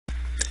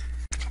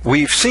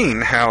We've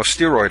seen how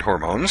steroid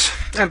hormones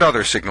and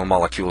other signal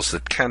molecules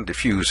that can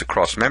diffuse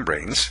across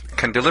membranes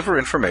can deliver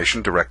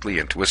information directly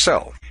into a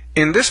cell.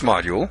 In this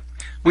module,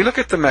 we look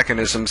at the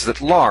mechanisms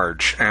that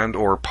large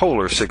and/or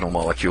polar signal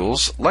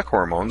molecules, like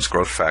hormones,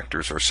 growth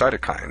factors, or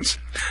cytokines,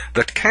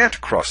 that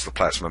can't cross the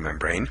plasma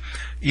membrane,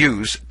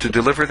 use to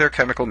deliver their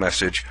chemical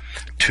message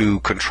to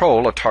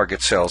control a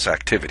target cell's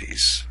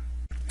activities.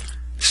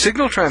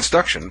 Signal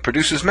transduction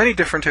produces many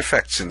different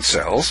effects in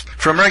cells,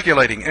 from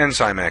regulating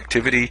enzyme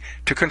activity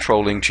to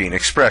controlling gene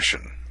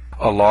expression.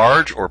 A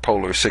large or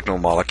polar signal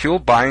molecule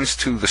binds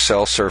to the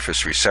cell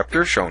surface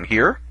receptor, shown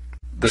here.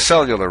 The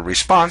cellular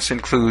response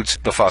includes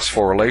the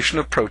phosphorylation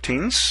of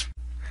proteins,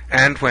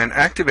 and when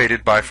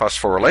activated by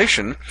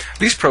phosphorylation,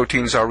 these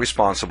proteins are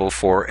responsible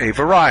for a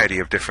variety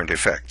of different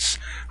effects,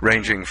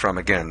 ranging from,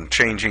 again,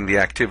 changing the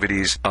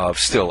activities of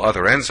still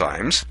other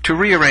enzymes, to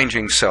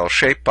rearranging cell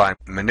shape by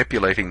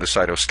manipulating the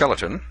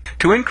cytoskeleton,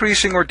 to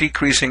increasing or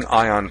decreasing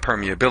ion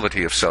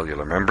permeability of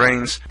cellular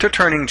membranes, to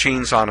turning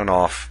genes on and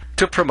off,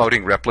 to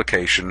promoting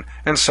replication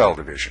and cell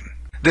division.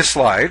 This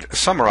slide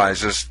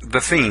summarizes the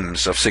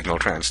themes of signal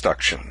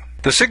transduction.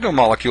 The signal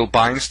molecule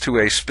binds to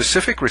a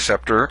specific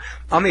receptor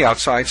on the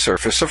outside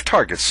surface of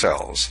target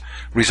cells,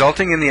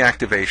 resulting in the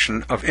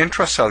activation of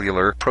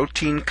intracellular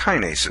protein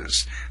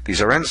kinases.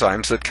 These are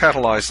enzymes that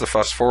catalyze the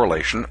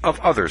phosphorylation of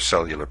other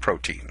cellular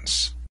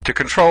proteins. To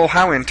control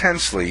how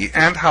intensely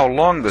and how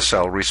long the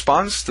cell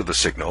responds to the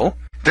signal,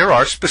 there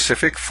are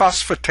specific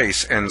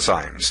phosphatase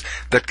enzymes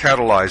that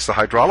catalyze the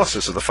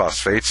hydrolysis of the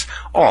phosphates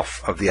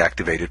off of the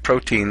activated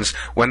proteins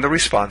when the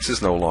response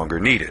is no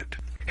longer needed.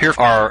 Here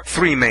are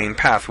three main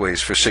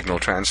pathways for signal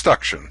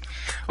transduction,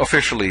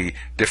 officially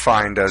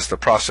defined as the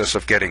process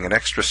of getting an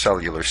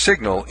extracellular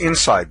signal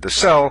inside the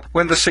cell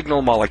when the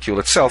signal molecule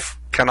itself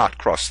cannot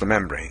cross the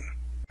membrane.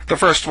 The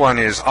first one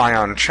is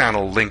ion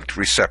channel-linked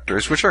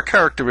receptors, which are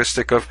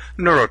characteristic of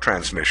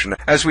neurotransmission,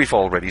 as we've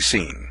already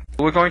seen.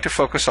 We're going to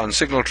focus on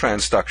signal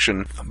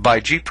transduction by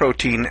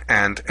G-protein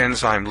and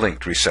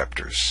enzyme-linked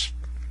receptors.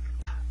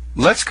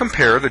 Let's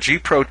compare the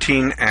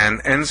G-protein and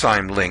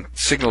enzyme-linked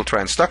signal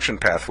transduction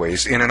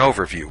pathways in an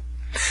overview.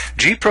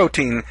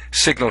 G-protein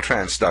signal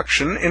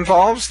transduction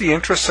involves the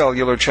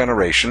intracellular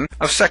generation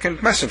of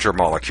second messenger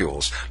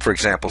molecules, for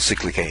example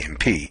cyclic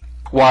AMP,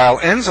 while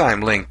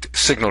enzyme-linked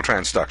signal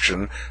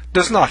transduction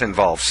does not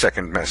involve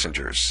second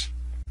messengers.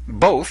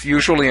 Both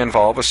usually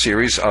involve a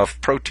series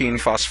of protein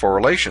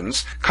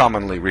phosphorylations,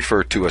 commonly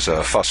referred to as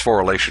a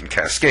phosphorylation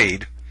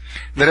cascade,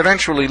 that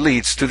eventually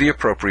leads to the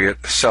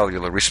appropriate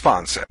cellular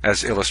response,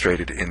 as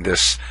illustrated in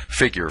this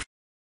figure.